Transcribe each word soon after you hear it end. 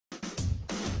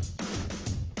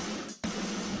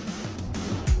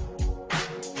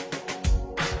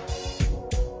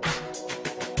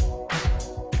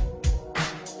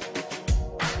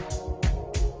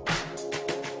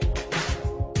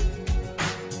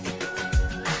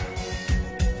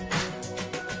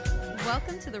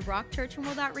Welcome to the Rock Church and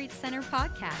World Outreach Center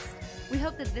podcast. We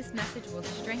hope that this message will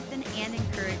strengthen and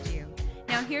encourage you.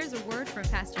 Now here's a word from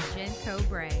Pastor Jen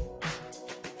Cobrae.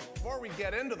 Before we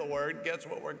get into the word, guess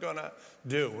what we're going to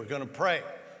do? We're going to pray.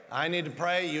 I need to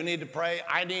pray. You need to pray.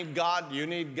 I need God. You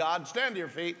need God. Stand to your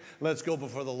feet. Let's go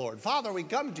before the Lord. Father, we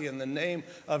come to you in the name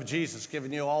of Jesus,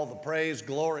 giving you all the praise,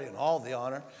 glory, and all the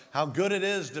honor. How good it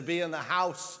is to be in the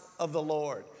house of the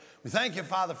Lord. We thank you,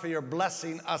 Father, for your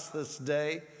blessing us this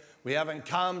day. We haven't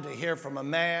come to hear from a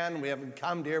man. We haven't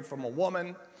come to hear from a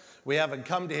woman. We haven't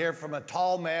come to hear from a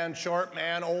tall man, short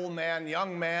man, old man,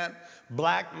 young man,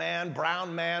 black man,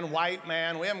 brown man, white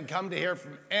man. We haven't come to hear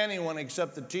from anyone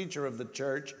except the teacher of the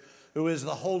church, who is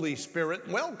the Holy Spirit.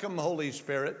 Welcome, Holy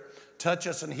Spirit. Touch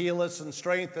us and heal us and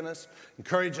strengthen us.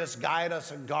 Encourage us, guide us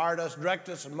and guard us. Direct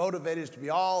us and motivate us to be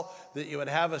all that you would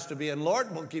have us to be. And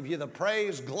Lord, we'll give you the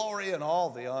praise, glory, and all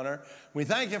the honor. We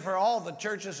thank you for all the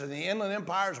churches in the Inland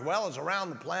Empire as well as around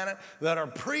the planet that are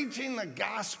preaching the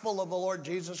gospel of the Lord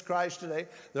Jesus Christ today.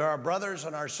 They're our brothers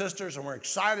and our sisters, and we're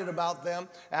excited about them.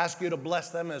 Ask you to bless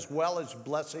them as well as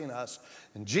blessing us.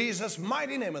 In Jesus'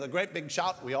 mighty name, with a great big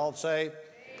shout, we all say,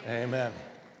 Amen.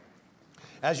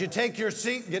 As you take your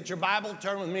seat, get your Bible,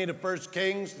 turn with me to 1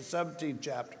 Kings, the 17th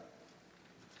chapter.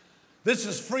 This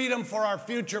is Freedom for Our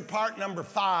Future, part number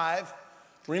 5.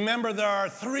 Remember, there are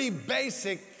 3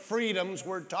 basic freedoms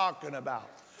we're talking about.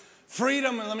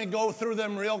 Freedom, and let me go through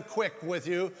them real quick with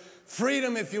you.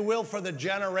 Freedom, if you will, for the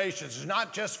generations. It's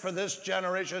not just for this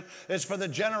generation. It's for the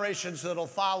generations that'll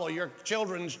follow, your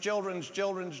children's children's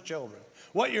children's children.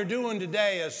 What you're doing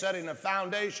today is setting a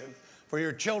foundation for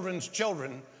your children's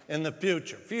children in the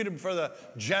future. Freedom for the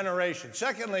generation.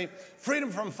 Secondly, freedom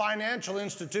from financial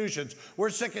institutions. We're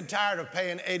sick and tired of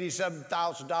paying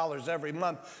 $87,000 every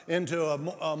month into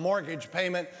a mortgage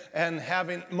payment and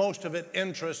having most of it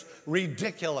interest.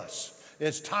 Ridiculous.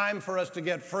 It's time for us to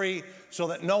get free so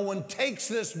that no one takes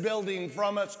this building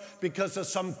from us because of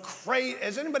some crazy.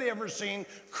 Has anybody ever seen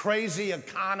crazy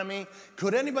economy?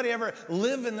 Could anybody ever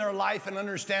live in their life and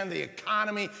understand the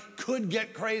economy could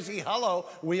get crazy? Hello,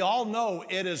 we all know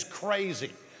it is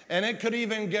crazy. And it could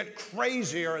even get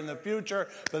crazier in the future,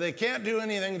 but they can't do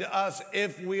anything to us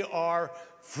if we are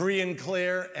free and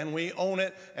clear and we own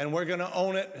it, and we're going to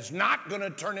own it. It's not going to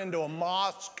turn into a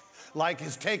mosque like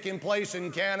is taking place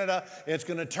in Canada. It's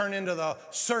going to turn into the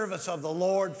service of the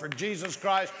Lord for Jesus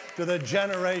Christ to the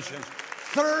generations.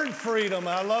 Third freedom,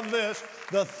 I love this.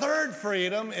 The third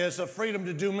freedom is the freedom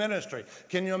to do ministry.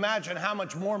 Can you imagine how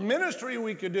much more ministry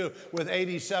we could do with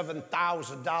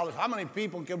 $87,000? How many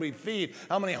people could we feed?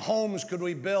 How many homes could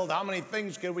we build? How many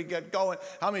things could we get going?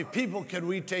 How many people could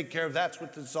we take care of? That's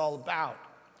what this is all about.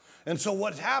 And so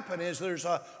what's happened is there's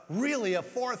really a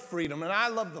fourth freedom, and I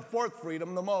love the fourth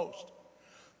freedom the most.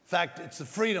 In fact, it's the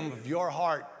freedom of your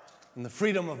heart and the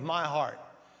freedom of my heart,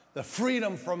 the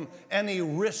freedom from any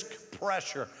risk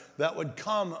pressure that would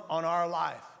come on our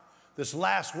life. This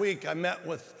last week, I met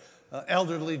with an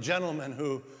elderly gentleman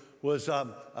who was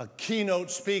a keynote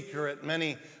speaker at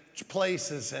many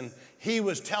places, and he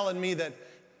was telling me that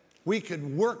we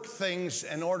could work things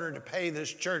in order to pay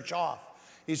this church off.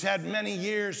 He's had many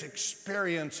years'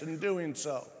 experience in doing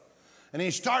so. And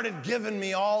he started giving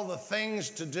me all the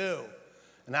things to do.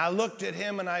 And I looked at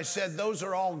him and I said, those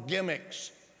are all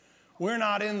gimmicks. We're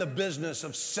not in the business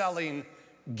of selling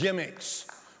gimmicks.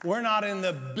 We're not in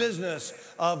the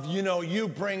business of, you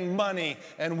bring money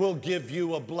and we'll give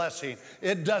you a blessing.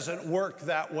 It doesn't work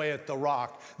that way at The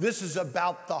Rock. This is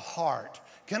about the heart.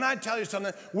 Can I tell you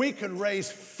something? We could raise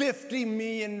 $50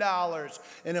 million,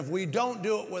 and if we don't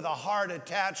do it with a heart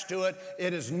attached to it,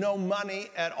 it is no money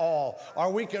at all.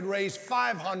 Or we could raise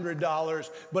 $500,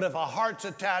 but if a heart's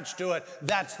attached to it,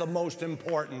 that's the most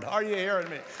important. Are you hearing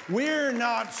me? We're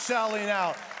not selling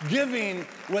out. Giving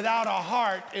without a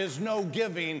heart is no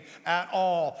giving at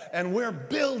all. And we're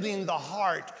building the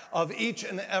heart of each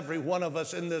and every one of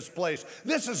us in this place.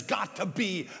 This has got to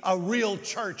be a real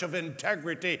church of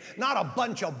integrity, not a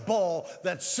bunch of bull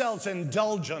that sells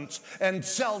indulgence and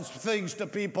sells things to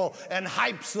people and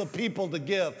hypes the people to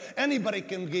give. Anybody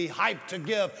can be hyped to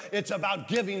give. It's about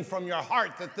giving from your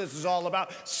heart that this is all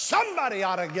about. Somebody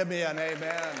ought to give me an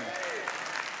amen.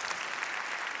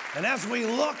 And as we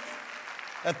look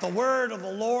at the word of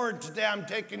the Lord today, I'm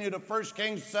taking you to 1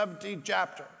 Kings 17th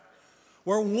chapter,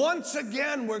 where once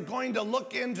again we're going to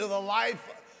look into the life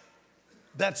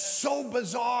that's so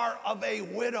bizarre of a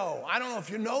widow. I don't know if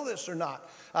you know this or not.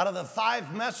 Out of the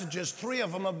 5 messages, 3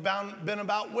 of them have been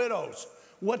about widows.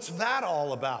 What's that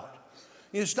all about?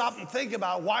 You stop and think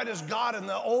about, why does God in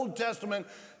the Old Testament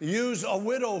use a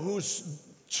widow whose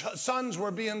sons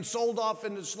were being sold off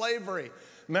into slavery?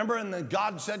 Remember, and then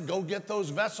God said, go get those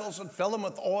vessels and fill them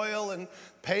with oil, and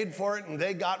paid for it, and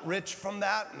they got rich from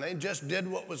that, and they just did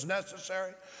what was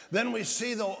necessary. Then we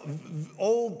see the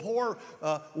old poor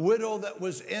widow that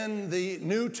was in the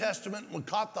New Testament and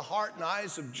caught the heart and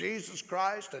eyes of Jesus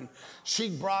Christ, and she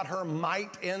brought her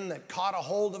mite in that caught a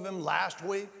hold of him last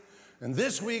week. And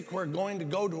this week we're going to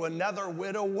go to another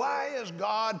widow. Why is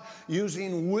God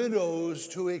using widows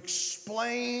to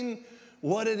explain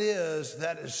what it is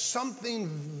that is something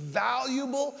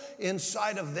valuable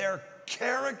inside of their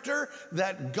character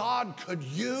that God could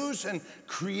use and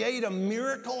create a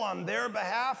miracle on their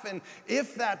behalf? And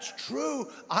if that's true,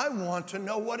 I want to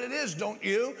know what it is, don't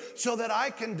you? So that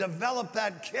I can develop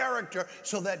that character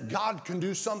so that God can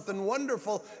do something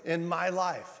wonderful in my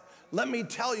life. Let me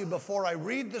tell you before I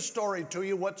read the story to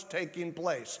you what's taking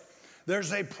place.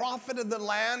 There's a prophet in the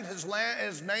land. His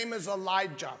name is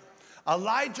Elijah.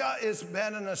 Elijah has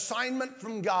been an assignment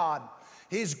from God.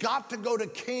 He's got to go to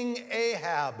King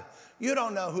Ahab. You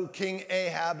don't know who King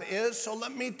Ahab is, so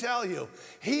let me tell you.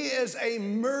 He is a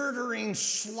murdering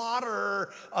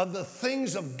slaughterer of the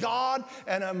things of God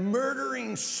and a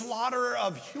murdering slaughterer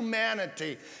of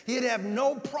humanity. He'd have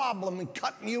no problem in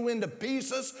cutting you into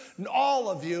pieces, all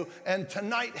of you, and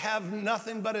tonight have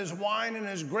nothing but his wine and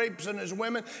his grapes and his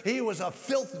women. He was a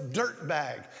filth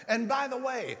dirtbag. And by the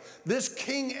way, this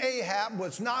King Ahab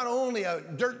was not only a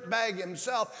dirtbag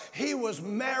himself, he was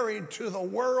married to the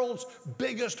world's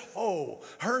biggest hoe.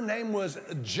 Her name was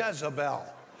Jezebel.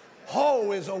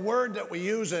 Hoe is a word that we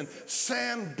use in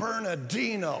San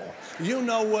Bernardino. You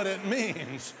know what it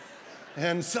means.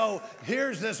 And so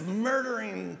here's this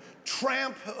murdering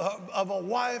tramp of a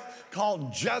wife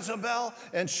called Jezebel,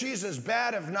 and she's as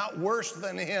bad, if not worse,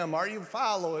 than him. Are you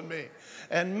following me?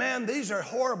 And man, these are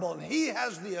horrible. And he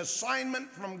has the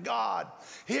assignment from God.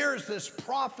 Here's this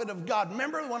prophet of God.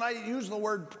 Remember when I use the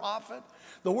word prophet?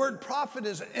 The word prophet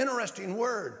is an interesting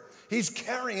word. He's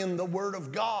carrying the word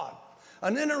of God.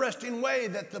 An interesting way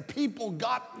that the people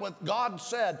got what God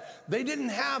said. They didn't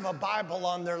have a Bible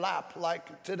on their lap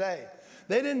like today.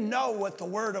 They didn't know what the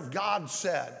word of God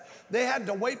said. They had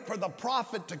to wait for the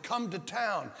prophet to come to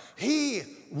town. He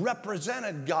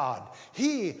represented God.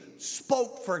 He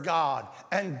spoke for God,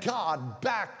 and God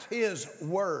backed his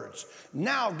words.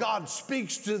 Now God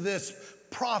speaks to this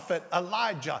prophet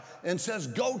Elijah and says,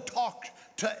 go talk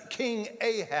to King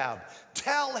Ahab.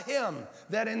 Tell him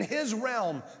that in his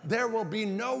realm there will be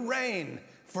no rain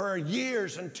for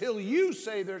years until you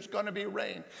say there's going to be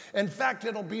rain. In fact,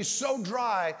 it'll be so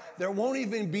dry there won't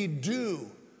even be dew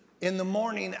in the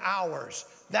morning hours.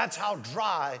 That's how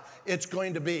dry it's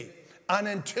going to be. And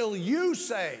until you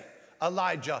say,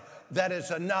 Elijah, that is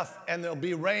enough and there'll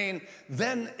be rain,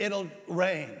 then it'll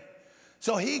rain.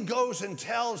 So he goes and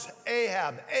tells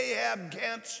Ahab. Ahab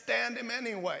can't stand him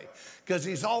anyway because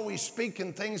he's always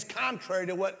speaking things contrary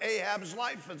to what Ahab's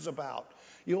life is about.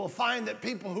 You will find that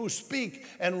people who speak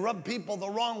and rub people the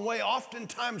wrong way,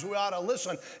 oftentimes we ought to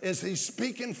listen. Is he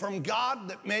speaking from God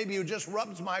that maybe he just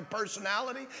rubs my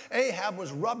personality? Ahab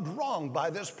was rubbed wrong by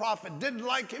this prophet, didn't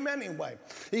like him anyway.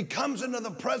 He comes into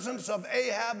the presence of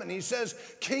Ahab and he says,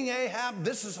 King Ahab,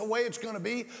 this is the way it's going to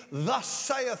be. Thus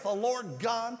saith the Lord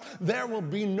God, there will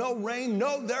be no rain.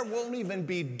 No, there won't even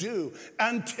be dew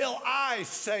until I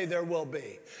say there will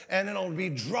be. And it'll be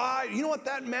dry. You know what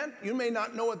that meant? You may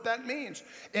not know what that means.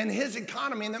 In his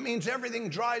economy, that means everything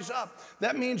dries up.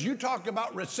 That means you talk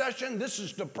about recession, this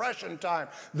is depression time.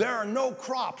 There are no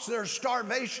crops, there's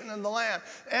starvation in the land.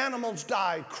 Animals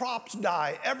die, crops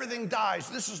die, everything dies.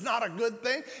 This is not a good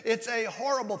thing, it's a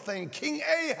horrible thing. King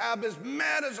Ahab is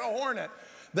mad as a hornet.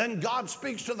 Then God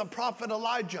speaks to the prophet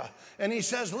Elijah, and he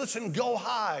says, listen, go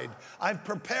hide. I've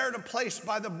prepared a place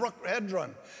by the brook Hedron,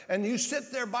 and you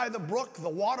sit there by the brook. The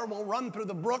water will run through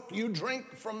the brook. You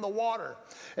drink from the water.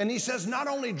 And he says, not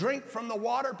only drink from the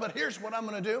water, but here's what I'm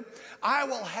going to do. I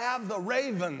will have the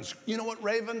ravens. You know what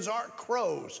ravens are?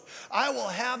 Crows. I will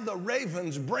have the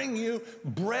ravens bring you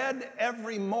bread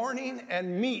every morning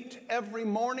and meat every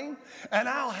morning, and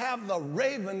I'll have the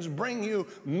ravens bring you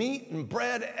meat and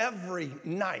bread every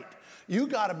night. You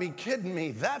got to be kidding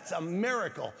me. That's a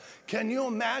miracle. Can you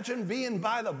imagine being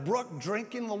by the brook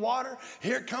drinking the water?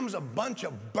 Here comes a bunch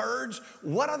of birds.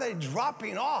 What are they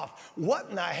dropping off? What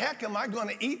in the heck am I going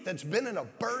to eat that's been in a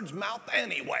bird's mouth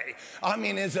anyway? I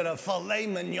mean, is it a filet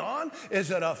mignon? Is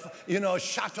it a,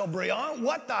 Chateaubriand?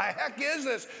 What the heck is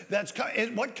this?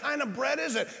 What kind of bread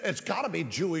is it? It's got to be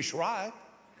Jewish rye.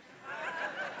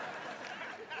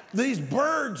 These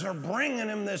birds are bringing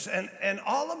him this, and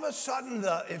all of a sudden,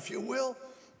 if you will,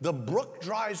 the brook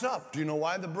dries up. Do you know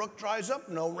why the brook dries up?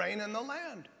 No rain in the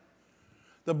land.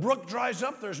 The brook dries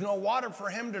up. There's no water for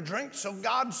him to drink. So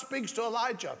God speaks to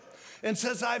Elijah and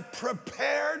says, I've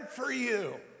prepared for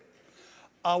you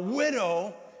a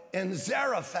widow in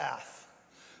Zarephath,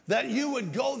 that you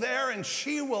would go there and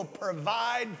she will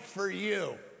provide for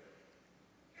you.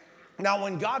 Now,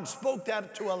 when God spoke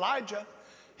that to Elijah,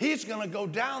 he's going to go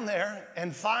down there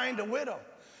and find a widow.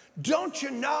 Don't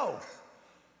you know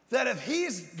that if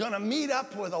he's going to meet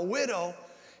up with a widow,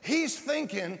 he's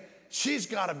thinking she's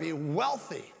got to be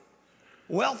wealthy.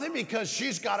 Wealthy because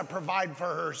she's got to provide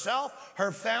for herself,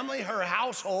 her family, her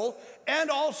household, and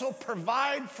also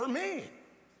provide for me.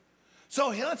 So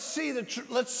let's see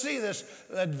this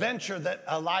adventure that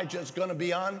Elijah is going to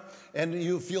be on. And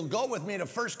if you'll go with me to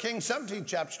 1 Kings 17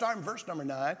 chapter, starting verse number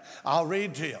 9, I'll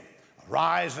read to you.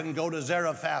 Arise and go to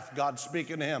Zarephath, God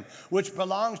speaking to him, which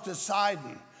belongs to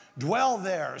Sidon. Dwell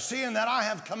there, seeing that I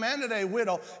have commanded a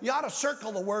widow. You ought to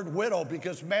circle the word widow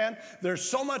because, man, there's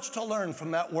so much to learn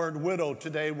from that word widow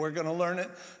today. We're going to learn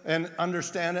it and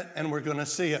understand it, and we're going to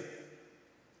see it.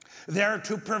 There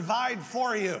to provide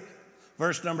for you.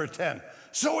 Verse number 10.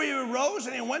 So he arose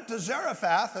and he went to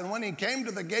Zarephath, and when he came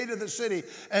to the gate of the city,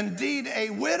 indeed a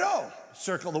widow,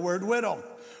 circle the word widow,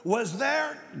 was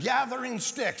there gathering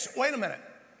sticks. Wait a minute.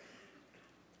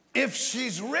 If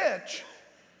she's rich,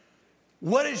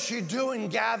 what is she doing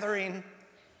gathering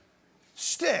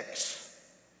sticks?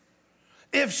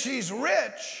 If she's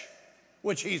rich,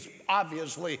 which he's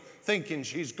obviously thinking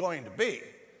she's going to be,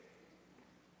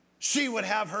 she would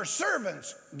have her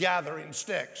servants gathering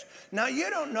sticks. Now,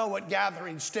 you don't know what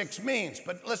gathering sticks means,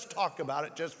 but let's talk about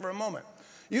it just for a moment.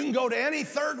 You can go to any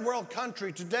third world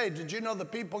country today. Did you know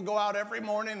that people go out every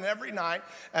morning and every night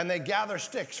and they gather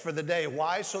sticks for the day?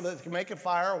 Why? So that they can make a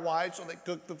fire. Why? So they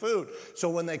cook the food. So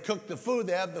when they cook the food,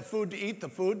 they have the food to eat the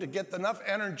food to get enough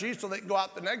energy so they can go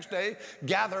out the next day,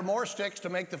 gather more sticks to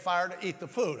make the fire to eat the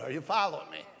food. Are you following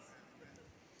me?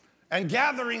 And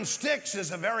gathering sticks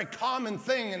is a very common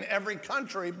thing in every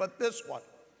country but this one.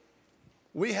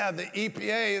 We have the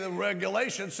EPA, the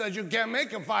regulation says you can't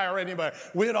make a fire anywhere.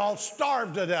 We'd all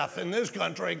starve to death in this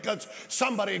country because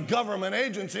somebody, government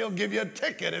agency, will give you a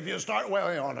ticket if you start,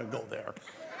 well, you ought to go there.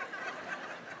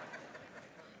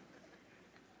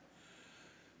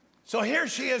 So here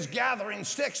she is gathering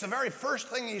sticks. The very first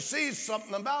thing he sees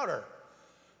something about her.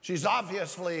 She's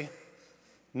obviously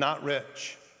not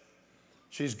rich.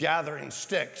 She's gathering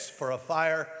sticks for a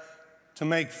fire to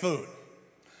make food.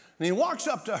 And he walks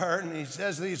up to her and he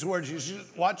says these words.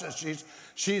 Watch this.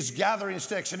 She's gathering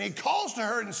sticks. And he calls to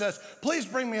her and says, please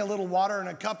bring me a little water in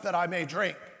a cup that I may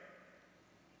drink.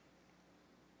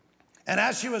 And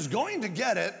as she was going to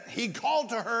get it, he called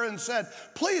to her and said,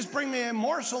 please bring me a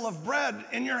morsel of bread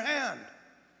in your hand.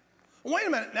 Wait a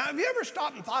minute. Now, have you ever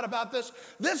stopped and thought about this?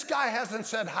 This guy hasn't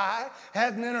said hi,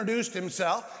 hadn't introduced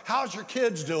himself. How's your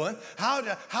kids doing?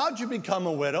 How'd you become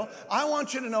a widow? I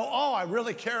want you to know, oh, I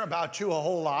really care about you a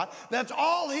whole lot. That's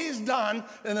all he's done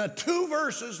in the 2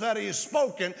 verses that he's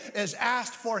spoken is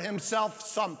asked for himself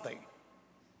something.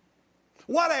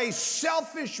 What a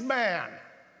selfish man.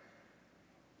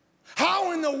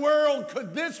 How in the world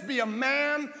could this be a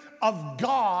man of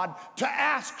God to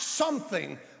ask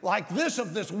something like this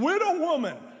of this widow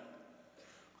woman?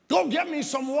 Go get me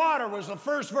some water was the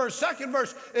first verse. Second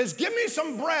verse is give me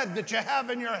some bread that you have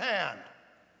in your hand.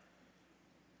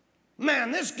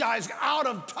 Man, this guy's out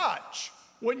of touch,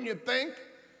 wouldn't you think?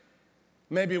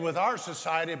 Maybe with our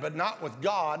society, but not with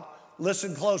God.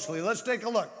 Listen closely. Let's take a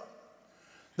look.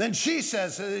 Then she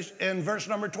says in verse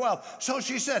number 12, so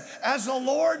she said, as the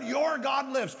Lord your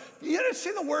God lives. You didn't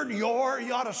see the word your?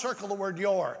 You ought to circle the word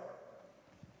your.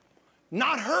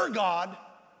 Not her God,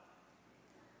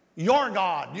 your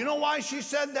God. You know why she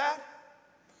said that?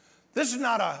 This is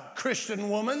not a Christian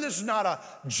woman. This is not a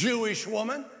Jewish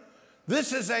woman.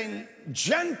 This is a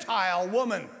Gentile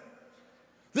woman.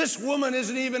 This woman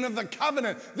isn't even of the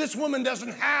covenant. This woman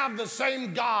doesn't have the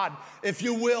same God, if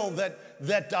you will, that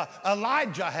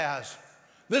Elijah has.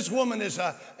 This woman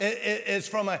is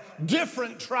from a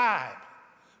different tribe,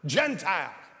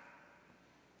 Gentile.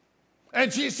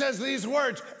 And she says these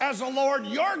words, as the Lord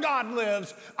your God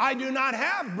lives, I do not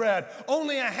have bread,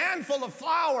 only a handful of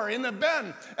flour in a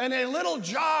bin and a little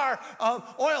jar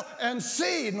of oil. And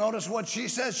see, notice what she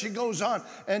says. She goes on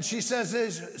and she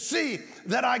says, see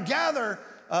that I gather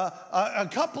a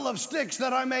couple of sticks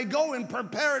that I may go and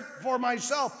prepare it for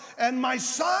myself and my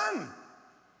son.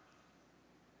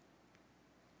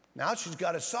 Now she's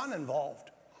got a son involved.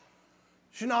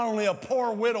 She's not only a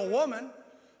poor widow woman,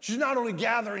 she's not only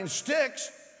gathering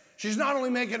sticks, she's not only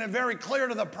making it very clear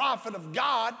to the prophet of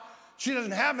God, she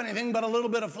doesn't have anything but a little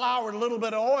bit of flour, a little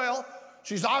bit of oil.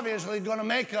 She's obviously going to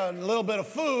make a little bit of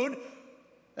food.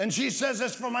 And she says,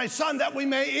 "It's for my son that we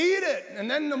may eat it." And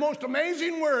then the most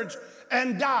amazing words,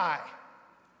 "and die."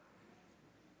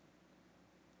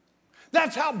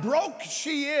 That's how broke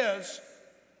she is,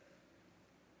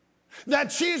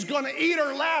 that she's going to eat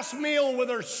her last meal with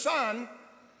her son,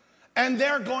 and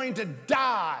they're going to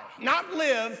die. Not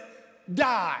live,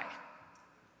 die.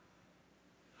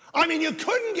 I mean, you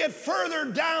couldn't get further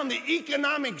down the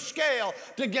economic scale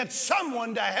to get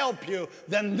someone to help you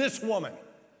than this woman.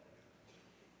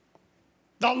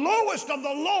 The lowest of the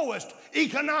lowest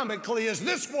economically is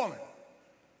this woman.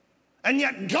 And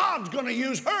yet God's going to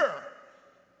use her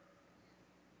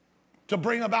to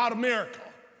bring about a miracle.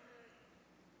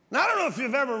 Now, I don't know if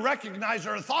you've ever recognized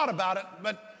or thought about it,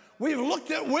 but we've looked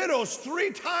at widows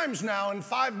 3 times now in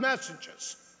 5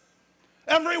 messages.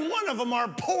 Every one of them are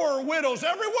poor widows.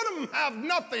 Every one of them have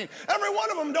nothing. Every one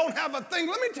of them don't have a thing.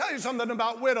 Let me tell you something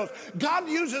about widows. God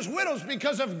uses widows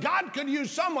because if God could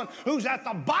use someone who's at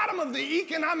the bottom of the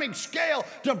economic scale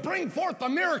to bring forth a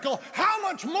miracle, how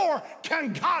much more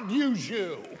can God use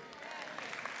you?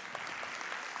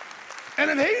 And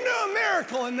if he knew a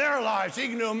miracle in their lives, he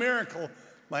can do a miracle,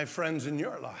 my friends, in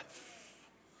your life.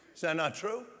 Is that not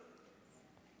true?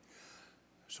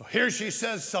 So here she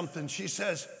says something. She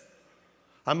says,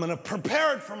 "I'm going to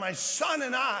prepare it for my son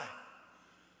and I.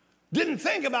 Didn't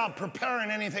think about preparing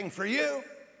anything for you.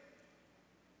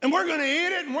 And we're going to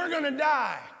eat it and we're going to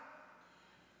die."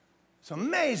 It's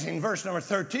amazing. Verse number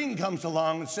 13 comes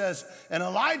along and says, "And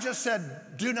Elijah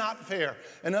said, 'Do not fear.'"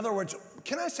 In other words,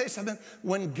 can I say something?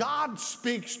 When God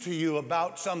speaks to you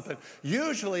about something,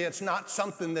 usually it's not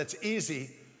something that's easy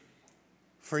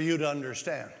for you to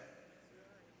understand.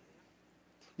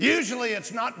 Usually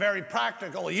it's not very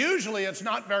practical. Usually it's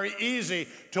not very easy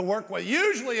to work with.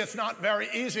 Usually it's not very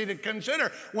easy to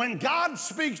consider. When God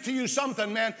speaks to you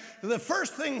something, man, the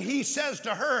first thing he says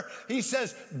to her, he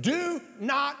says, "Do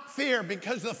not fear."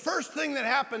 Because the first thing that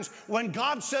happens when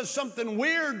God says something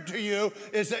weird to you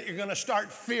is that you're going to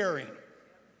start fearing.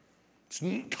 It's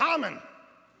common,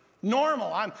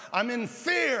 normal. I'm in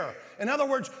fear. In other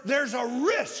words, there's a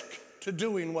risk to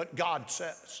doing what God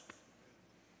says.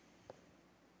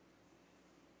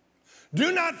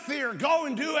 "Do not fear. Go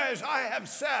and do as I have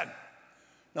said."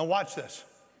 Now watch this.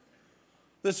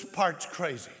 This part's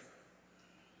crazy.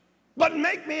 "But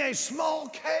make me a small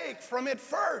cake from it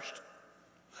first,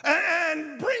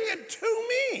 and bring it to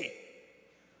me.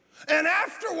 And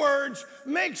afterwards,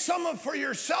 make some for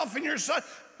yourself and your son."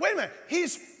 Wait a minute.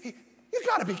 You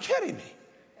got to be kidding me.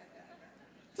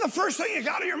 The first thing you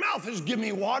got out of your mouth is give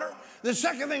me water. The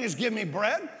second thing is give me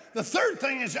bread. The third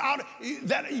thing is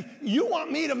that you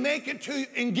want me to make it to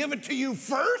and give it to you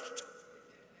first?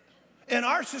 In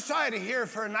our society here,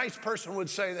 if a nice person would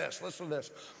say this, listen to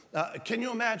this. Can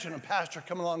you imagine a pastor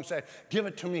coming along and say, "Give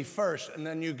it to me first, and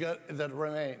then you get the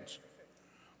remains"?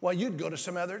 Well, you'd go to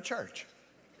some other church.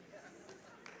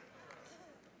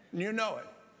 You know it.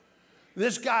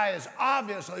 This guy is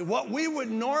obviously, what we would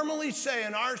normally say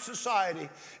in our society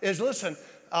is, "Listen,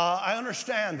 I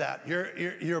understand that.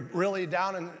 You're really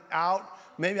down and out.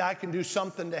 Maybe I can do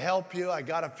something to help you. I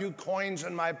got a few coins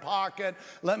in my pocket.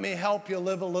 Let me help you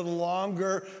live a little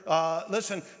longer.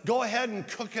 Listen, go ahead and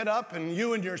cook it up and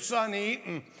you and your son eat.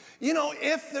 And, you know,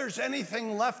 if there's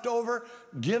anything left over,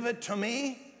 give it to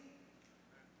me.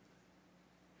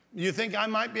 You think I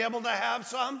might be able to have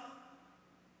some?"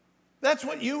 That's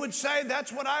what you would say.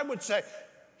 That's what I would say.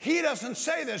 He doesn't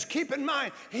say this. Keep in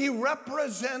mind, he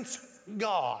represents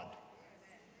God.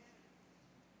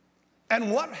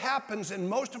 And what happens in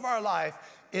most of our life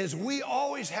is we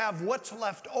always have what's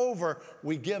left over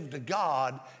we give to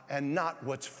God and not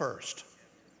what's first.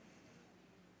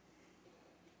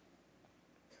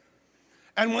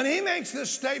 And when he makes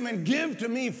this statement, "Give to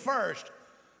me first,"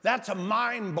 that's a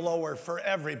mind blower for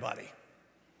everybody.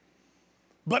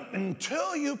 But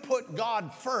until you put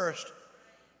God first,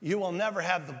 you will never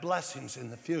have the blessings in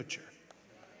the future.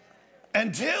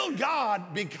 Until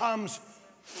God becomes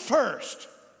first,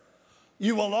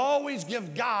 you will always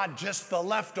give God just the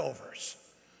leftovers.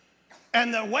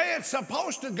 And the way it's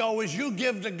supposed to go is you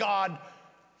give to God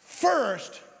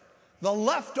first, the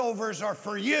leftovers are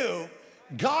for you.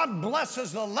 God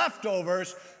blesses the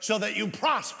leftovers so that you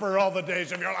prosper all the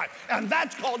days of your life. And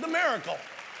that's called the miracle.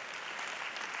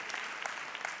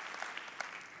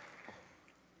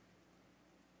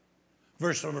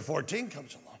 Verse number 14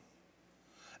 comes along.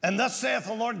 "And thus saith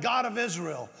the Lord God of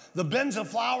Israel, the bins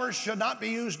of flour should not be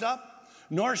used up,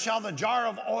 nor shall the jar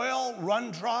of oil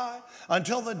run dry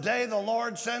until the day the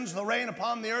Lord sends the rain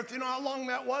upon the earth." You know how long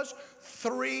that was?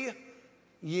 3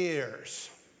 years.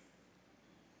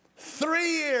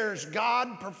 3 years,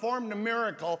 God performed a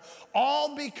miracle,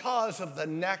 all because of the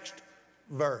next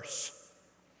verse.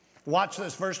 Watch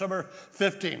this, verse number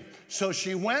 15. So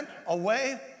she went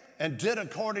away and did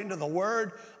according to the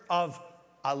word of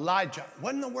Elijah.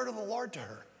 Wasn't the word of the Lord to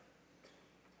her?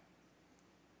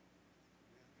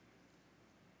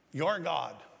 Your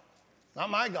God. Not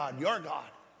my God, your God.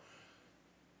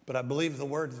 But I believe the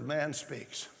word the man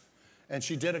speaks. And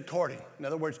she did according. In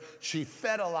other words, she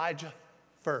fed Elijah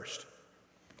first.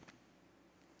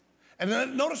 And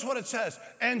then notice what it says.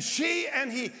 And she and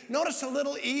he. Notice a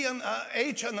little E and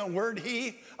H on the word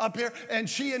he up here. And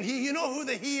she and he. You know who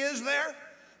the he is there?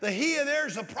 The he there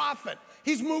is a prophet.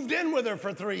 He's moved in with her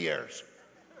for 3 years.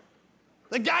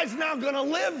 The guy's now going to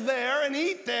live there and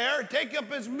eat there, take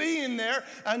up his being there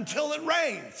until it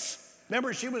rains.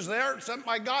 Remember, she was there, sent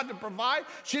by God to provide.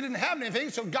 She didn't have anything,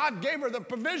 so God gave her the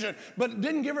provision, but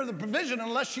didn't give her the provision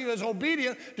unless she was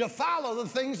obedient to follow the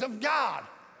things of God.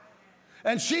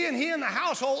 And she and he in the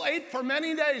household ate for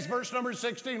many days. Verse number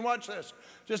 16, watch this.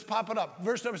 Just pop it up.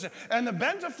 Verse number 16. And the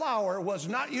bent of flour was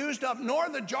not used up, nor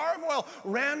the jar of oil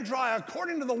ran dry,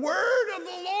 according to the word of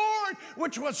the Lord,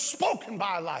 which was spoken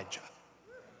by Elijah.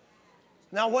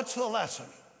 Now, what's the lesson?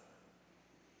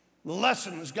 The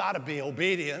lesson has got to be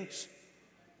obedience.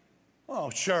 Oh,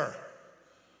 sure.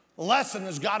 The lesson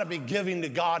has got to be giving to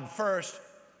God first.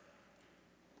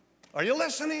 Are you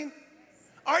listening?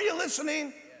 Are you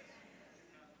listening?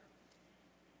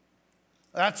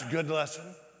 That's a good lesson.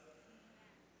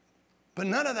 But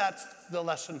none of that's the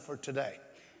lesson for today.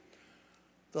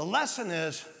 The lesson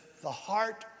is the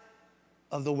heart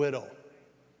of the widow.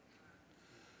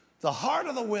 The heart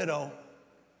of the widow,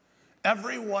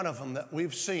 every one of them that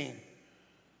we've seen,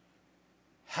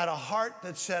 had a heart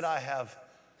that said, I have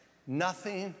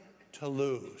nothing to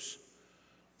lose.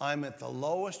 I'm at the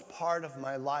lowest part of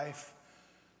my life.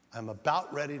 I'm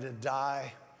about ready to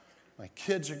die. My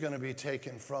kids are going to be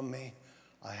taken from me.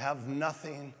 I have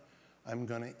nothing. I'm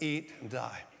going to eat and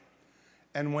die.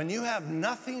 And when you have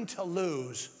nothing to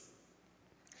lose,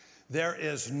 there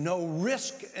is no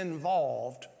risk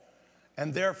involved,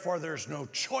 and therefore there's no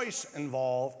choice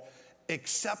involved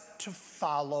except to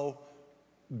follow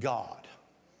God.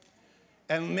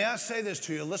 And may I say this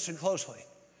to you, listen closely.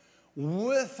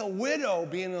 With a widow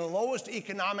being in the lowest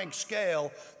economic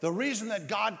scale, the reason that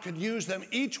God could use them,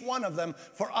 each one of them,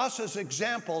 for us as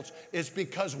examples, is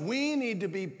because we need to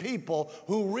be people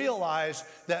who realize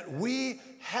that we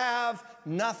have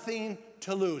nothing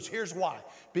to lose. Here's why.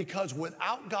 Because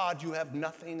without God, you have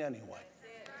nothing anyway.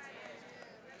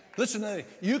 Listen to me.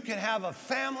 You can have a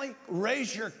family,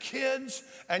 raise your kids,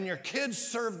 and your kids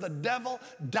serve the devil,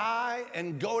 die,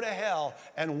 and go to hell.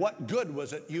 And what good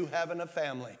was it you having a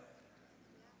family?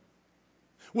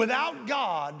 Without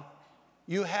God,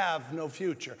 you have no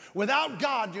future. Without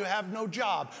God, you have no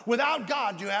job. Without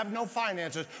God, you have no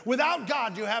finances. Without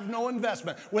God, you have no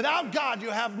investment. Without God, you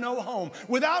have no home.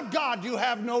 Without God, you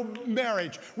have no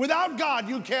marriage. Without God,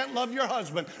 you can't love your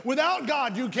husband. Without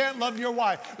God, you can't love your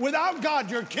wife. Without God,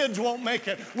 your kids won't make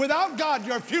it. Without God,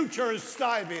 your future is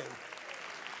stymied.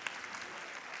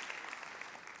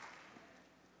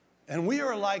 And we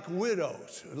are like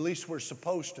widows, at least we're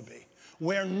supposed to be,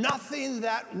 where nothing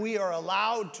that we are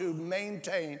allowed to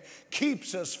maintain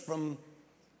keeps us from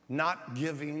not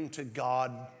giving to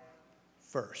God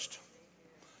first.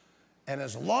 And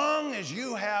as long as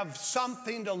you have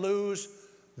something to lose,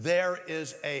 there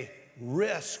is a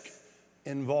risk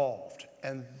involved.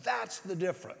 And that's the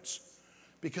difference.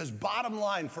 Because bottom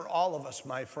line for all of us,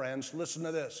 my friends, listen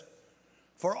to this.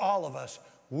 For all of us,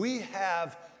 we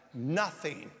have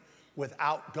nothing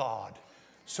without God.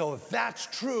 So if that's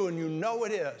true, and you know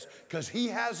it is, because he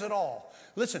has it all.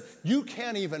 Listen, you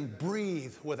can't even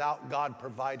breathe without God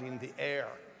providing the air.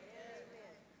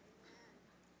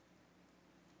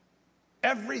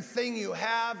 Everything you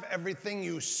have, everything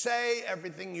you say,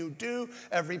 everything you do,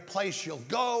 every place you'll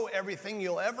go, everything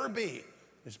you'll ever be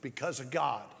is because of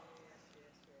God.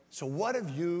 So what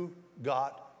have you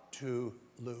got to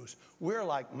lose? We're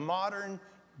like modern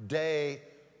day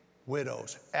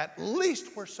widows. At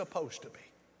least we're supposed to be.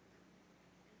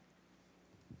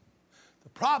 The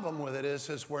problem with it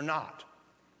is we're not.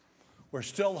 We're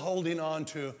still holding on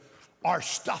to our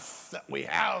stuff that we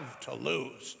have to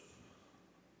lose.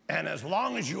 And as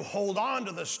long as you hold on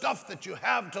to the stuff that you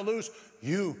have to lose,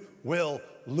 you will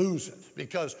lose it.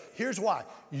 Because here's why.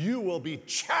 You will be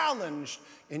challenged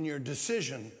in your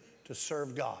decision to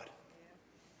serve God.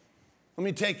 Let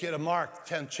me take you to Mark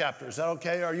 10th chapter. Is that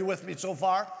okay? Are you with me so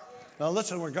far? Now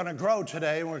listen, we're going to grow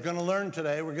today. We're going to learn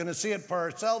today. We're going to see it for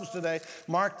ourselves today.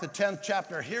 Mark the 10th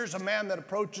chapter. Here's a man that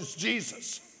approaches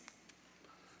Jesus.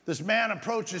 This man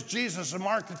approaches Jesus in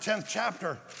Mark, the 10th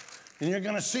chapter, and you're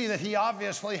going to see that he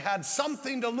obviously had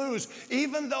something to lose,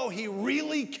 even though he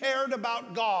really cared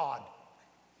about God.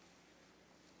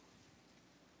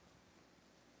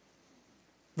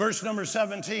 Verse number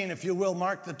 17, if you will,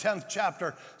 Mark the 10th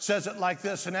chapter, says it like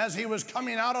this. And as he was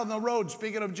coming out on the road,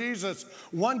 speaking of Jesus,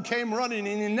 one came running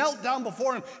and he knelt down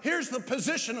before him. Here's the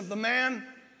position of the man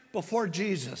before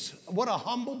Jesus. What a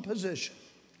humble position.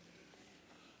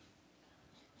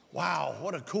 Wow,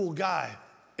 what a cool guy,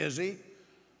 is he?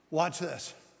 Watch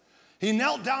this. He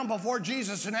knelt down before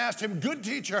Jesus and asked him, "Good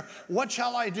teacher, what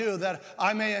shall I do that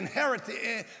I may inherit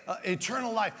the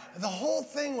eternal life?" The whole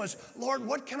thing was, Lord,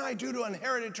 what can I do to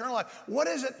inherit eternal life? What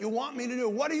is it you want me to do?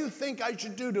 What do you think I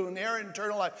should do to inherit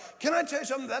eternal life? Can I tell you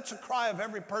something? That's a cry of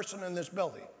every person in this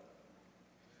building.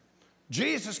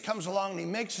 Jesus comes along and he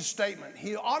makes a statement.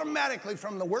 He automatically,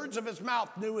 from the words of his mouth,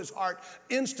 knew his heart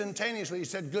instantaneously. He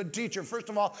said, "Good teacher." First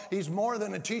of all, he's more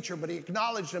than a teacher, but he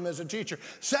acknowledged him as a teacher.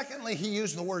 Secondly, he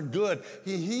used the word good.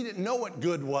 He didn't know what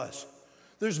good was.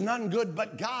 There's none good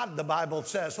but God, the Bible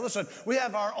says. Listen, we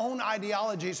have our own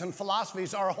ideologies and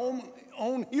philosophies, our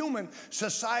own human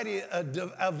society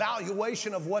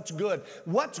evaluation of what's good.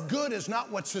 What's good is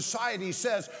not what society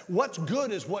says. What's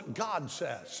good is what God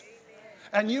says.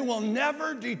 And you will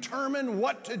never determine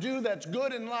what to do that's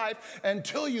good in life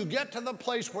until you get to the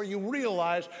place where you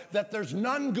realize that there's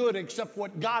none good except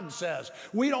what God says.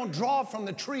 We don't draw from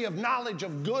the tree of knowledge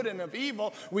of good and of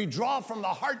evil. We draw from the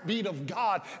heartbeat of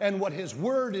God and what his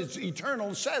word is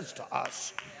eternal says to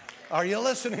us. Are you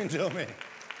listening to me?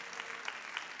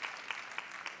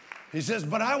 He says,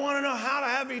 "But I want to know how to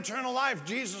have eternal life."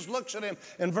 Jesus looks at him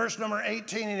in verse number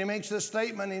 18 and he makes this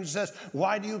statement. And he says,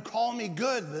 "Why do you call me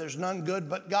good? There's none good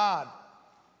but God.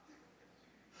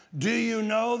 Do you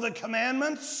know the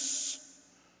commandments?"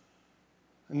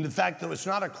 And the fact that it's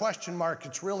not a question mark,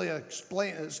 it's really a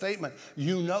statement.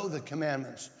 You know the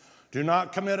commandments. Do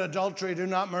not commit adultery, do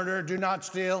not murder, do not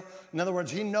steal. In other words,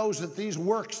 he knows that these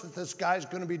works that this guy's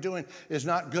going to be doing is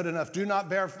not good enough. Do not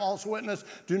bear false witness,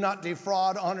 do not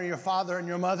defraud, honor your father and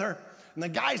your mother. And the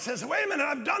guy says, "Wait a minute,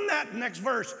 I've done that." Next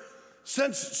verse,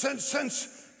 since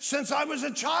I was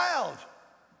a child.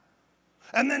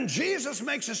 And then Jesus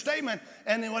makes a statement,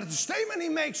 and what the statement he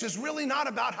makes is really not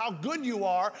about how good you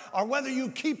are or whether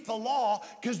you keep the law,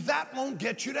 because that won't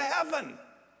get you to heaven.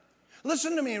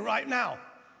 Listen to me right now.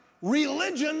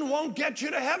 Religion won't get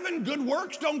you to heaven. Good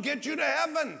works don't get you to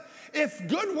heaven. If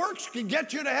good works could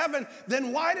get you to heaven,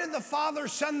 then why did the Father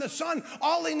send the Son?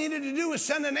 All he needed to do was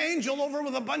send an angel over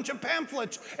with a bunch of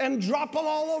pamphlets and drop them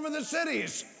all over the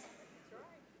cities.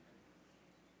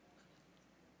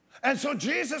 And so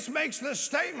Jesus makes this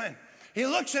statement. He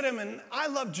looks at him, and I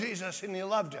love Jesus, and he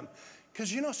loved him.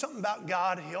 Because you know something about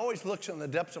God? He always looks in the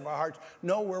depths of our hearts,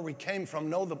 know where we came from,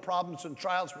 know the problems and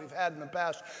trials we've had in the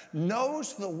past,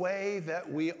 knows the way that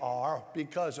we are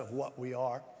because of what we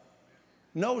are,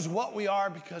 knows what we are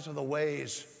because of the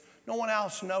ways. No one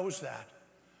else knows that.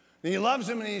 And he loves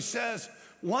him, and he says,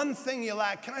 one thing you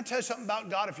lack. Can I tell you something about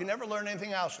God? If you never learn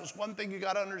anything else, there's one thing you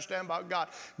got to understand about God.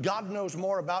 God knows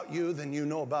more about you than you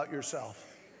know about yourself.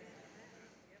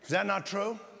 Is that not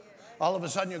true? All of a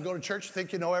sudden you go to church,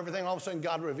 think you know everything. All of a sudden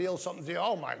God reveals something to you.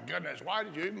 Oh my goodness, why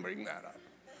did you even bring that up?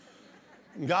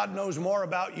 God knows more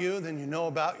about you than you know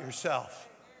about yourself.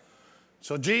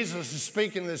 So Jesus is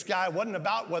speaking to this guy. It wasn't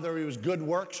about whether he was good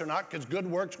works or not, because good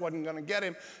works wasn't going to get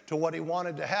him to what he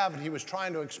wanted to have. And he was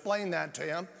trying to explain that to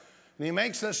him. And he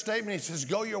makes this statement. He says,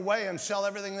 "Go your way and sell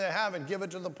everything they have and give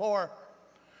it to the poor,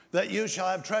 that you shall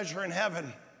have treasure in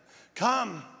heaven.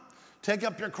 Come, take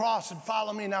up your cross and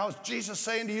follow me." Now, is Jesus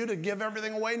saying to you to give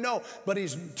everything away? No, but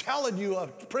he's telling you a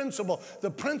principle.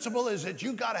 The principle is that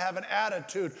you got to have an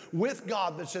attitude with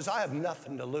God that says, I have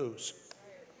nothing to lose.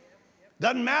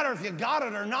 Doesn't matter if you got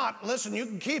it or not. Listen, you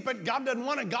can keep it. God doesn't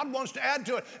want it. God wants to add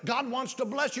to it. God wants to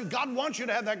bless you. God wants you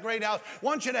to have that great house,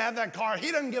 wants you to have that car.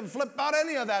 He doesn't give a flip about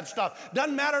any of that stuff.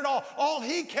 Doesn't matter at all. All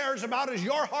he cares about is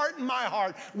your heart and my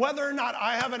heart. Whether or not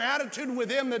I have an attitude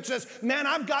with him that says, man,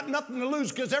 I've got nothing to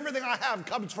lose because everything I have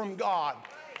comes from God.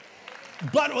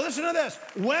 But listen to this.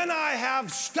 When I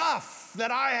have stuff that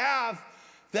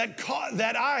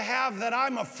that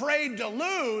I'm afraid to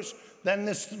lose, then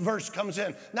this verse comes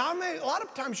in. Now, a lot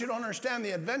of times you don't understand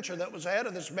the adventure that was ahead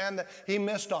of this man that he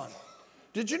missed on.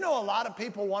 Did you know a lot of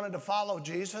people wanted to follow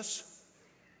Jesus?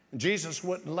 Jesus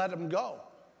wouldn't let them go.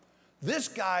 This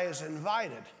guy is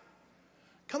invited.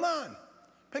 Come on,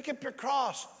 pick up your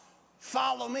cross,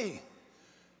 follow me.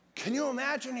 Can you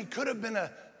imagine? He could have been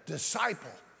a disciple.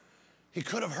 He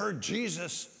could have heard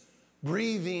Jesus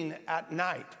breathing at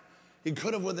night. He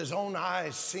could have with his own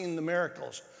eyes seen the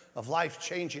miracles. of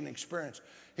life-changing experience.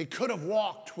 He could have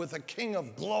walked with the King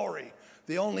of glory,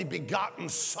 the only begotten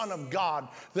Son of God,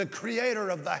 the creator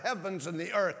of the heavens and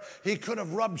the earth. He could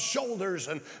have rubbed shoulders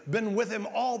and been with him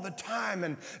all the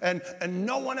time, and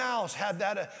no one else had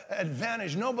that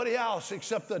advantage. Nobody else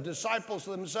except the disciples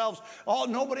themselves.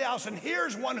 Nobody else. And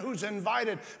here's one who's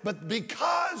invited. But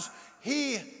because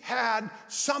he had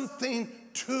something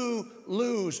to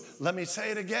lose. Let me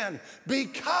say it again.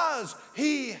 Because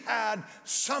he had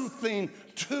something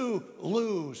to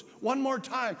lose. One more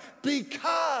time.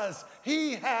 Because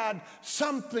he had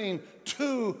something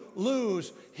to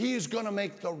lose, he's going to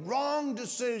make the wrong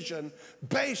decision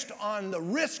based on the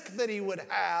risk that he would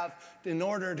have in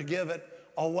order to give it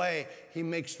away. He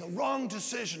makes the wrong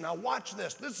decision. Now watch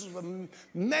this. This is the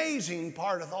amazing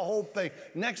part of the whole thing.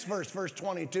 Next verse, verse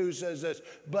 22 says this,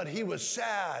 but he was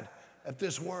sad at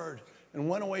this word and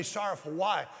went away sorrowful.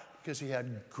 Why? Because he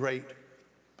had great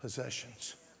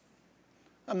possessions.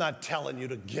 I'm not telling you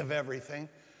to give everything.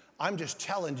 I'm just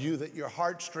telling you that your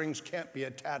heartstrings can't be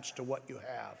attached to what you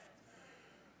have.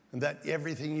 And that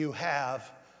everything you have,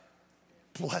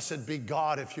 blessed be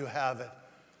God if you have it,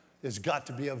 has got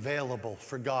to be available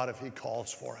for God if he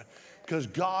calls for it. Because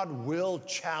God will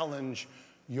challenge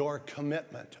your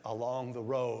commitment along the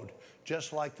road,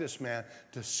 just like this man,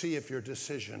 to see if your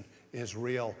decision is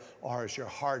real or is your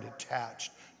heart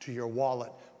attached to your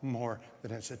wallet more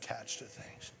than it's attached to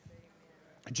things.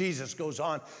 Jesus goes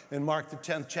on in Mark the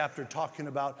 10th chapter talking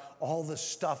about all the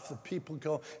stuff that people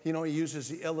go, he uses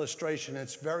the illustration.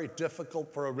 It's very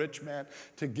difficult for a rich man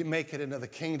to make it into the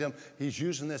kingdom. He's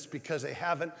using this because they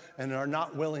haven't and are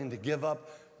not willing to give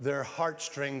up their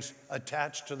heartstrings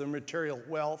attached to their material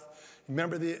wealth.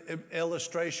 Remember the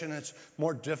illustration? It's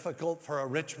more difficult for a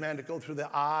rich man to go through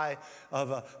the eye of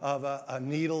a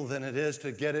needle than it is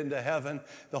to get into heaven.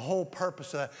 The whole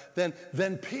purpose of that.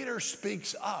 Then Peter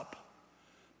speaks up.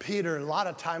 Peter, a lot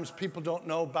of times people don't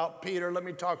know about Peter. Let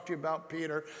me talk to you about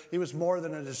Peter. He was more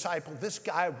than a disciple. This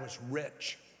guy was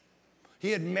rich. He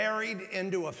had married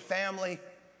into a family.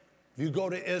 If you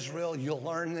go to Israel, you'll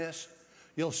learn this.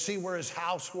 You'll see where his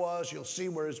house was. You'll see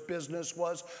where his business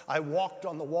was. I walked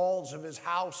on the walls of his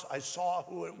house. I saw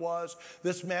who it was.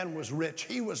 This man was rich.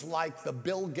 He was like the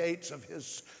Bill Gates of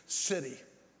his city.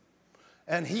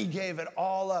 And he gave it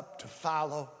all up to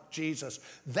follow Jesus.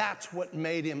 That's what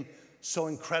made him so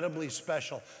incredibly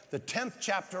special. The 10th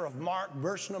chapter of Mark,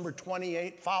 verse number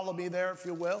 28. Follow me there, if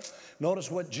you will.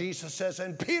 Notice what Jesus says.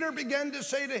 And Peter began to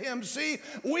say to him, see,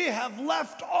 we have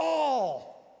left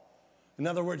all. In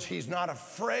other words, he's not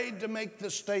afraid to make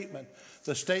this statement.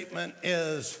 The statement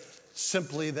is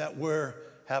simply that we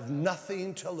have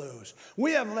nothing to lose.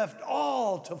 We have left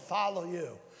all to follow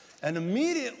you. And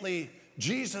immediately,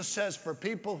 Jesus says for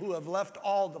people who have left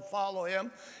all to follow him,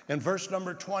 in verse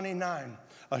number 29,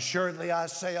 assuredly I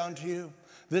say unto you,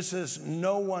 this is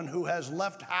no one who has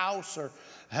left house or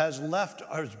has left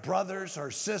his brothers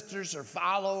or sisters or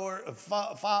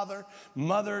father,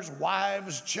 mothers,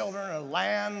 wives, children, or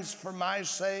lands for my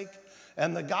sake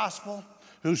and the gospel,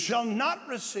 who shall not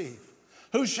receive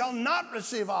a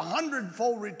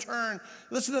 100-fold return.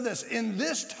 Listen to this. In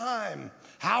this time,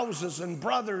 houses and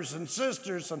brothers and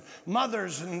sisters and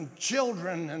mothers and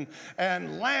children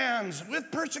and lands with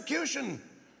persecution.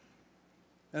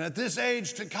 And at this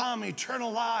age to come, eternal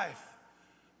life.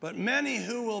 But many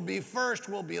who will be first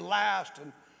will be last,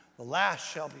 and the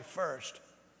last shall be first.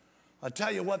 I'll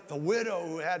tell you what, the widow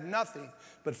who had nothing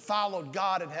but followed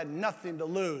God and had nothing to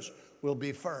lose will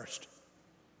be first.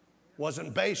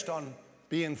 Wasn't based on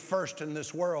being first in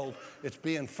this world. It's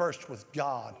being first with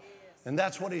God. And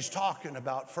that's what he's talking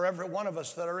about for every one of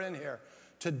us that are in here.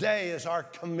 Today is our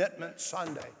commitment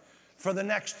Sunday. For the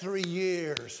next 3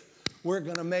 years, we're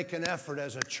going to make an effort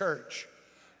as a church,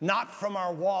 not from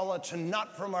our wallets and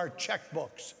not from our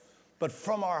checkbooks, but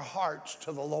from our hearts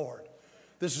to the Lord.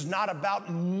 This is not about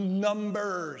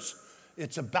numbers.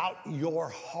 It's about your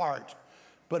heart.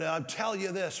 But I'll tell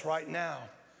you this right now.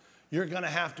 You're going to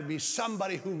have to be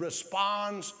somebody who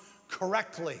responds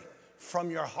correctly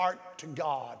from your heart to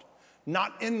God,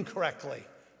 not incorrectly,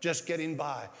 just getting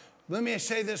by. Let me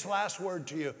say this last word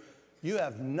to you. You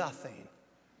have nothing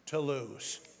to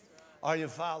lose. Are you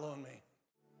following me?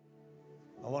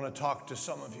 I want to talk to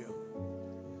some of you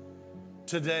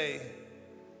today.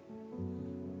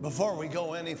 Before we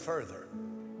go any further,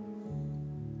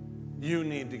 you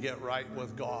need to get right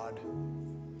with God.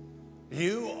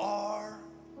 You are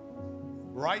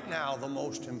right now the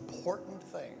most important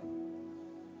thing.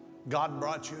 God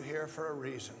brought you here for a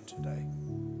reason today.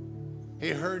 He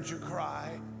heard you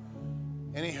cry,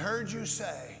 and he heard you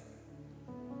say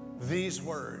these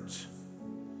words.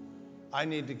 I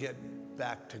need to get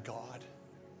back to God.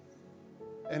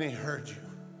 And he heard you.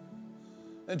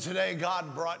 And today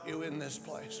God brought you in this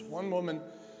place. One woman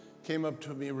came up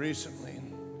to me recently,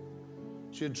 and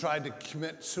she had tried to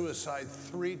commit suicide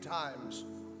 3 times,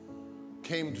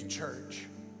 came to church.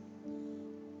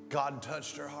 God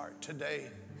touched her heart. Today,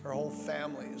 her whole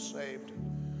family is saved,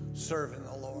 serving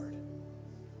the Lord.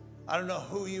 I don't know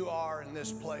who you are in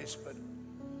this place, but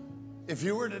if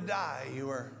you were to die, you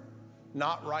are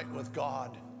not right with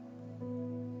God.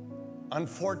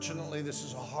 Unfortunately, this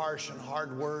is a harsh and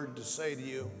hard word to say to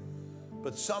you,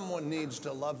 but someone needs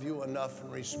to love you enough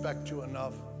and respect you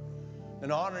enough and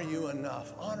honor you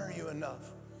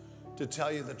enough to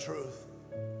tell you the truth,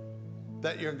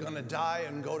 that you're going to die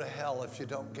and go to hell if you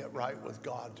don't get right with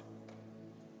God.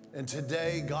 And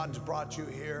today, God's brought you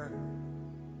here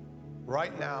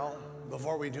right now,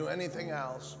 before we do anything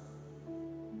else,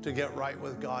 to get right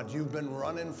with God. You've been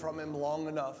running from him long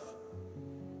enough.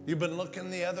 You've been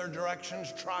looking the other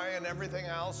directions, trying everything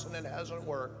else, and it hasn't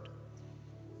worked.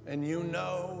 And you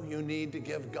know you need to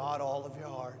give God all of your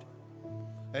heart.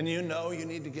 And you know you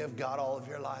need to give God all of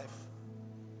your life.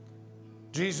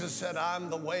 Jesus said, I'm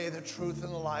the way, the truth,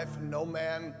 and the life, and no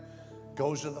man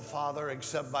goes to the Father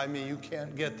except by me. You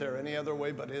can't get there any other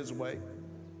way but his way.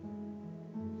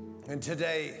 And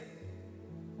today,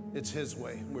 it's his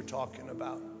way we're talking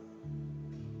about.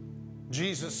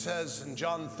 Jesus says in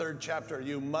John 3rd chapter,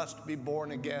 you must be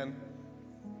born again.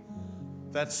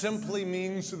 That simply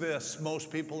means this.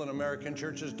 Most people in American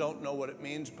churches don't know what it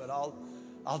means, but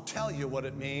I'll tell you what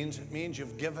it means. It means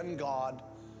you've given God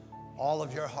all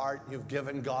of your heart. You've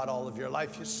given God all of your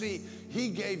life. You see, he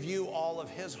gave you all of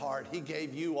his heart. He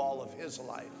gave you all of his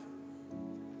life.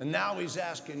 And now he's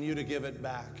asking you to give it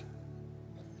back.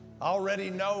 I already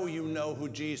know you know who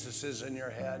Jesus is in your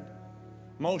head.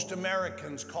 Most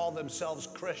Americans call themselves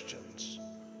Christians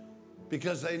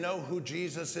because they know who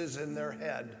Jesus is in their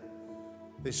head.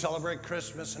 They celebrate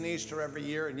Christmas and Easter every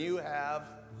year, and you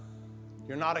have.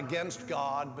 You're not against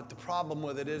God, but the problem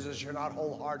with it is you're not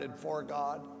wholehearted for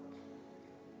God.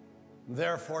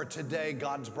 Therefore, today,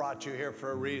 God's brought you here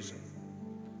for a reason.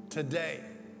 Today,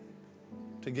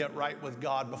 to get right with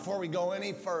God. Before we go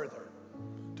any further,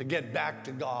 to get back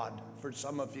to God for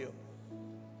some of you.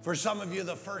 For some of you,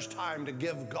 the first time to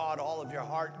give God all of your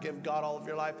heart, give God all of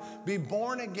your life, be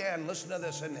born again, listen to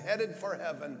this, and headed for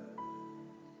heaven,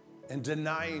 and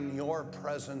denying your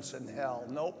presence in hell.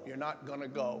 Nope, you're not going to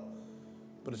go,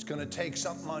 but it's going to take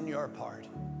something on your part.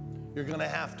 You're going to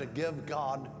have to give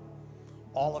God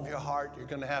all of your heart. You're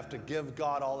going to have to give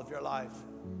God all of your life.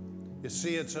 You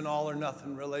see, it's an all or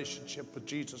nothing relationship with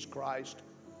Jesus Christ.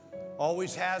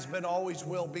 Always has been, always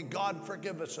will be. God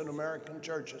forgive us in American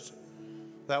churches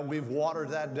that we've watered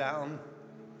that down.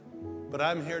 But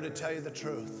I'm here to tell you the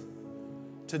truth.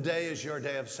 Today is your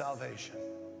day of salvation.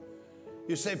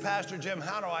 You say, Pastor Jim,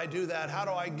 how do I do that? How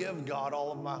do I give God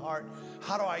all of my heart?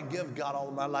 How do I give God all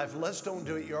of my life? Let's don't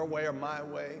do it your way or my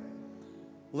way.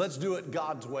 Let's do it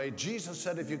God's way. Jesus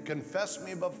said, if you confess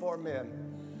me before men,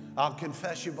 I'll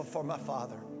confess you before my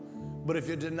Father. But if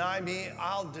you deny me,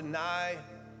 I'll deny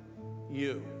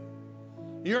you.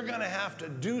 You're going to have to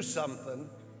do something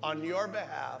on your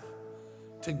behalf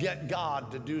to get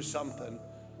God to do something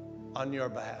on your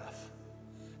behalf.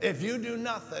 If you do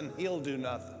nothing, he'll do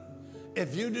nothing.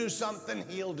 If you do something,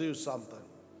 he'll do something.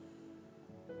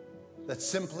 That's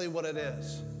simply what it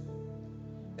is.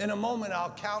 In a moment,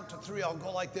 I'll count to 3. I'll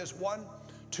go like this. 1,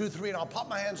 2, 3, and I'll pop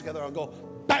my hands together. I'll go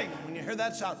bang. When you hear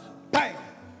that sound, bang,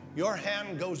 your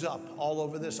hand goes up all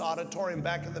over this auditorium,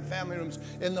 back in the family rooms,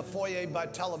 in the foyer by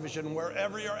television,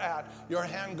 wherever you're at, your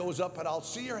hand goes up, and I'll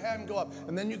see your hand go up,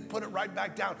 and then you put it right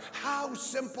back down. How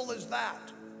simple is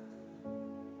that?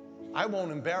 I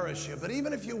won't embarrass you, but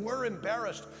even if you were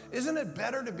embarrassed, isn't it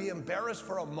better to be embarrassed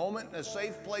for a moment in a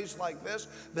safe place like this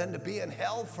than to be in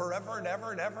hell forever and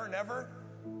ever and ever and ever?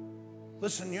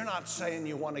 Listen, you're not saying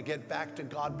you want to get back to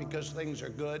God because things are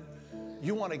good.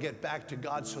 You want to get back to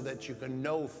God so that you can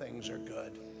know things are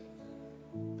good.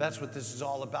 That's what this is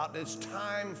all about. It's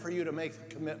time for you to make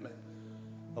the commitment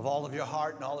of all of your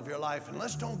heart and all of your life. And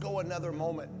let's don't go another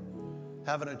moment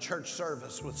having a church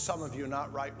service with some of you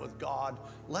not right with God.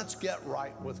 Let's get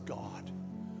right with God.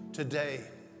 Today,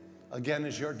 again,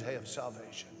 is your day of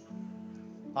salvation.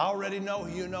 I already know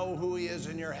you know who he is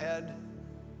in your head,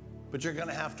 but you're going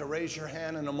to have to raise your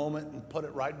hand in a moment and put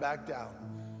it right back down.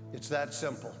 It's that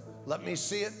simple. Let me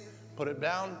see it. Put it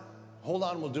down. Hold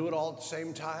on. We'll do it all at the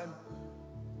same time.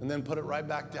 And then put it right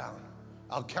back down.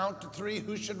 I'll count to 3.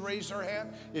 Who should raise their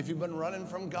hand? If you've been running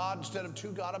from God instead of to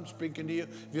God, I'm speaking to you.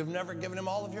 If you've never given him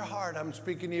all of your heart, I'm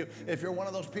speaking to you. If you're one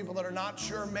of those people that are not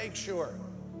sure, make sure.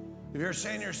 If you're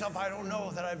saying to yourself, I don't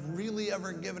know that I've really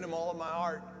ever given him all of my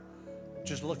heart,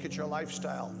 just look at your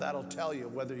lifestyle. That'll tell you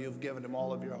whether you've given him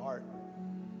all of your heart.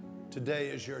 Today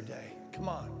is your day. Come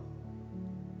on.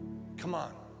 Come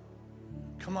on.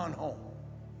 Come on home.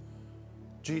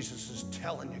 Jesus is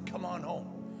telling you, come on home.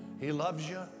 He loves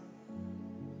you,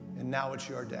 and now it's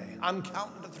your day. I'm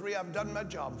counting to 3. I've done my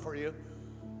job for you.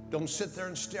 Don't sit there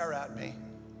and stare at me.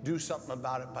 Do something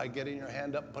about it by getting your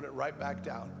hand up, put it right back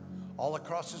down. All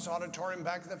across this auditorium,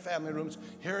 back in the family rooms,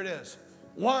 here it is.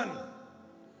 1,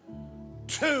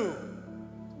 2,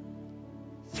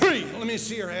 3. Let me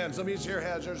see your hands. Let me see your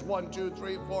hands. There's 1, 2,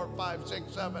 3, 4, 5,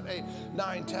 6, 7, 8,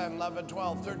 9, 10, 11,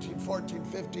 12, 13, 14,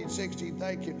 15, 16.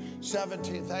 Thank you.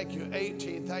 17. Thank you.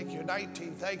 18. Thank you.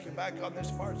 19. Thank you. Back on this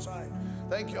far side.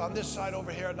 Thank you. On this side over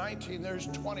here, 19. There's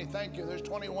 20. Thank you. There's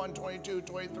 21, 22,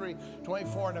 23,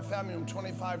 24 in the family room,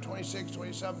 25, 26,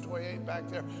 27, 28 back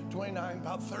there, 29,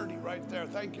 about 30 right there.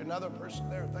 Thank you. Another person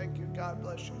there. Thank you. God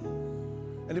bless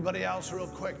you. Anybody else real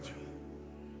quick?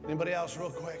 Anybody else real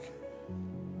quick?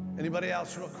 Anybody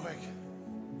else real quick?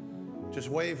 Just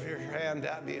wave your hand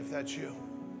at me if that's you.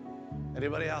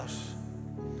 Anybody else?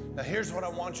 Now here's what I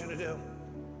want you to do.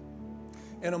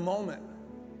 In a moment,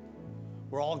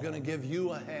 we're all going to give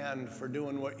you a hand for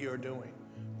doing what you're doing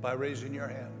by raising your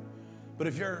hand. But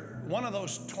if you're one of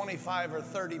those 25 or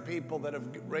 30 people that have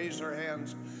raised their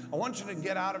hands, I want you to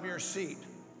get out of your seat.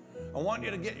 I want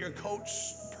you to get your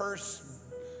coat's purse,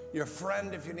 your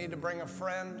friend if you need to bring a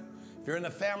friend. If you're in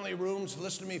the family rooms,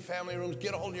 listen to me, family rooms,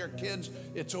 get a hold of your kids.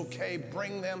 It's okay,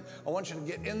 bring them. I want you to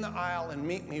get in the aisle and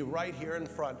meet me right here in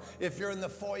front. If you're in the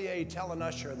foyer, tell an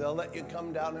usher, they'll let you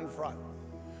come down in front.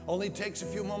 Only takes a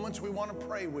few moments. We want to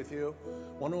pray with you.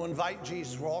 Want to invite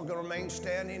Jesus. We're all going to remain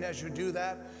standing as you do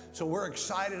that. So we're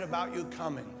excited about you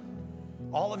coming.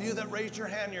 All of you that raised your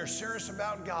hand, you're serious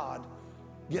about God.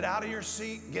 Get out of your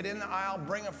seat, get in the aisle,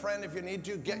 bring a friend if you need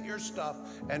to, get your stuff,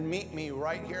 and meet me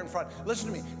right here in front. Listen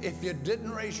to me, if you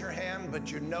didn't raise your hand, but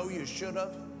you know you should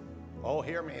have, oh,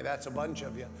 hear me, that's a bunch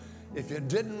of you. If you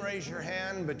didn't raise your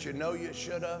hand, but you know you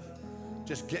should have,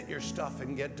 just get your stuff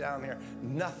and get down here.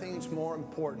 Nothing's more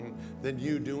important than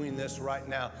you doing this right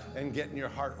now and getting your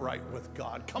heart right with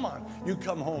God. Come on, you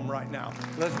come home right now.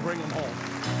 Let's bring them home.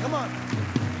 Come on,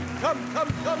 come.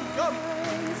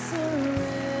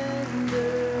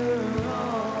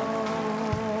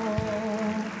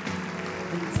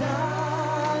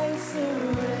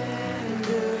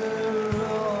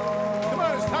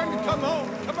 Come home,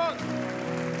 come on.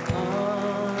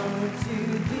 Unto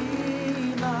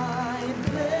thee, my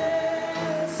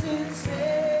blessed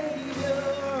Savior,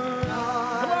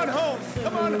 come on home,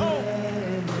 come on home.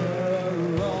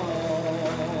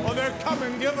 Oh, they're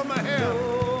coming, give them a hand.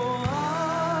 Oh,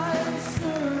 I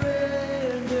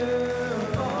surrender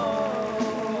all.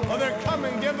 Oh, they're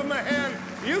coming, give them a hand.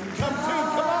 You come too,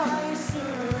 come on. I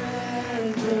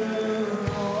surrender.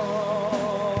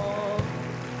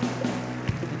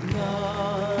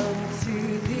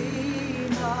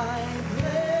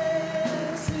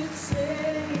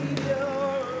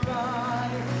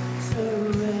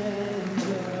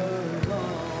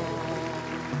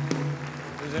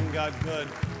 God, good.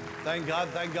 Thank God,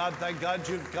 thank God, thank God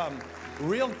you've come.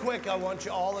 Real quick, I want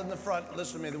you all in the front.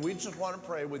 Listen to me. We just want to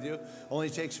pray with you.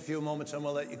 Only takes a few moments, and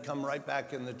we'll let you come right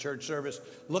back in the church service.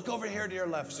 Look over here to your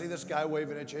left. See this guy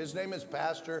waving at you? His name is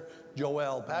Pastor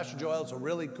Joel. Pastor Joel's a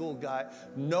really cool guy.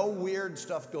 No weird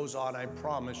stuff goes on, I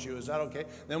promise you. Is that okay?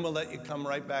 Then we'll let you come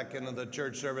right back into the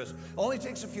church service. Only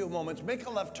takes a few moments. Make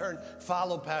a left turn.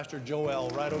 Follow Pastor Joel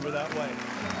right over that way.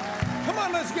 Come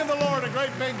on, let's give the Lord a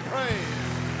great big praise.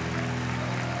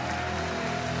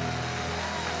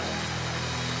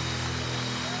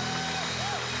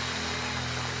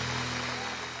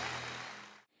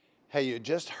 Hey, you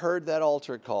just heard that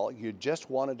altar call. You just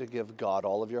wanted to give God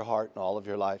all of your heart and all of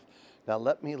your life. Now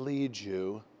let me lead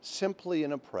you simply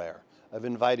in a prayer of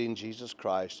inviting Jesus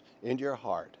Christ into your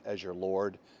heart as your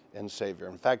Lord and Savior.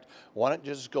 In fact, why don't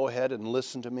you just go ahead and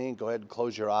listen to me. Go ahead and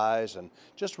close your eyes and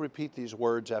just repeat these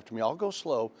words after me. I'll go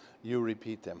slow. You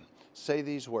repeat them. Say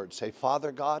these words. Say,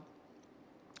 Father God,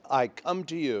 I come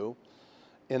to you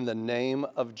in the name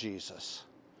of Jesus.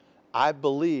 I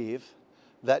believe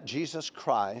that Jesus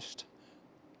Christ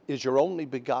is your only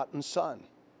begotten Son,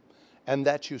 and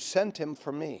that you sent him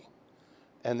for me,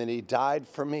 and that he died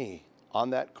for me on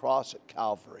that cross at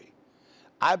Calvary.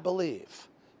 I believe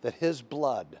that his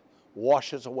blood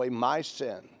washes away my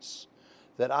sins,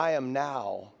 that I am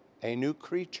now a new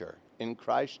creature in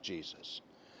Christ Jesus.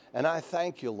 And I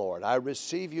thank you, Lord. I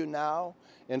receive you now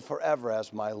and forever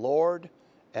as my Lord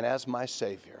and as my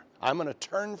Savior. I'm going to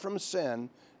turn from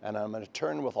sin, and I'm going to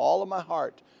turn with all of my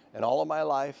heart and all of my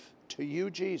life to you,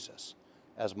 Jesus,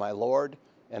 as my Lord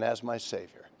and as my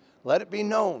Savior. Let it be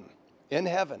known in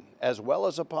heaven as well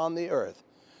as upon the earth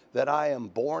that I am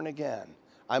born again.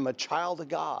 I'm a child of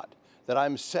God, that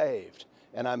I'm saved,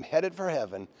 and I'm headed for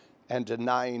heaven and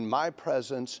denying my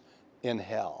presence in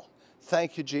hell.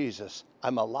 Thank you, Jesus.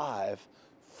 I'm alive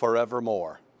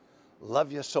forevermore.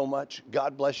 Love you so much.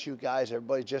 God bless you guys.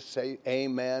 Everybody just say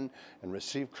amen and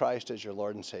receive Christ as your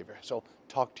Lord and Savior. So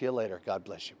talk to you later. God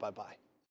bless you. Bye-bye.